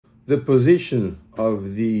the position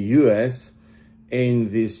of the US in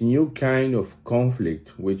this new kind of conflict,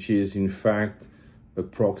 which is in fact a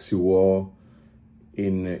proxy war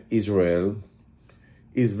in Israel,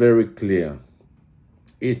 is very clear.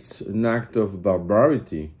 It's an act of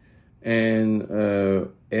barbarity, and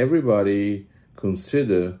everybody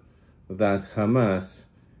consider that Hamas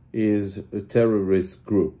is a terrorist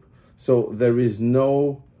group. So there is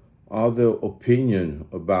no other opinion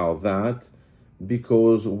about that,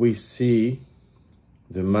 because we see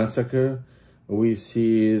the massacre, we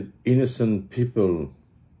see innocent people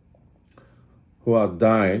who are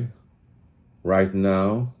dying right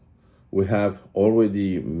now. We have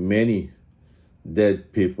already many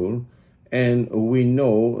dead people, and we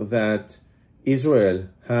know that Israel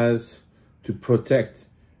has to protect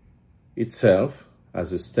itself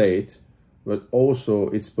as a state, but also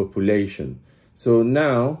its population. So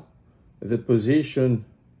now the position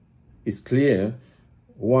is clear.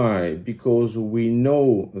 Why? Because we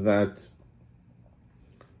know that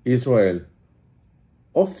Israel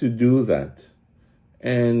ought to do that.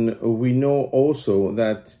 And we know also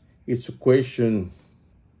that it's a question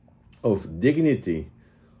of dignity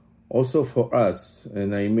also for us.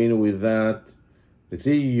 And I mean with that,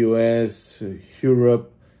 the US,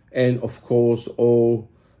 Europe, and of course all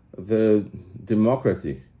the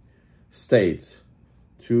democratic states,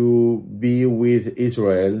 to be with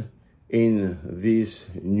Israel in this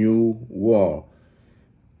new war.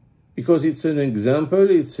 Because it's an example,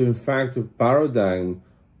 it's in fact a paradigm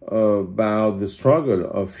about the struggle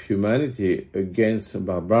of humanity against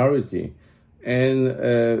barbarity. And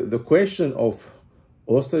the question of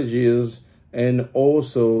hostages and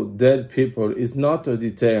also dead people is not a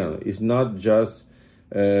detail, it's not just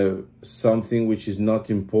something which is not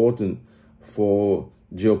important for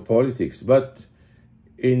geopolitics, but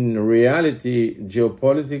in reality,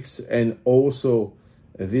 geopolitics and also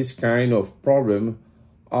this kind of problem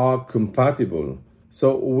are compatible.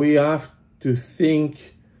 So we have to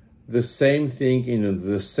think the same thing in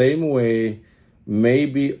the same way,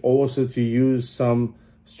 maybe also to use some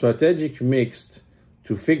strategic mix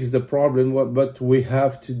to fix the problem, but we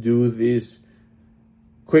have to do this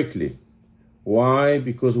quickly. Why?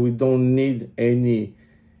 Because we don't need any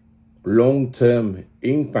long-term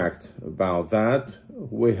impact about that.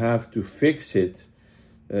 We have to fix it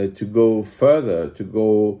to go further, to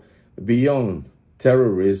go beyond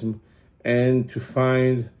terrorism, and to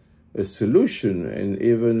find a solution and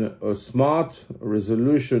even a smart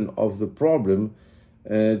resolution of the problem,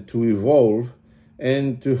 to evolve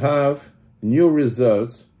and to have new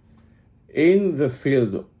results in the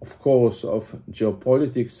field, of course, of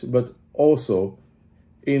geopolitics, but also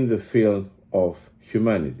in the field of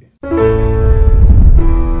humanity.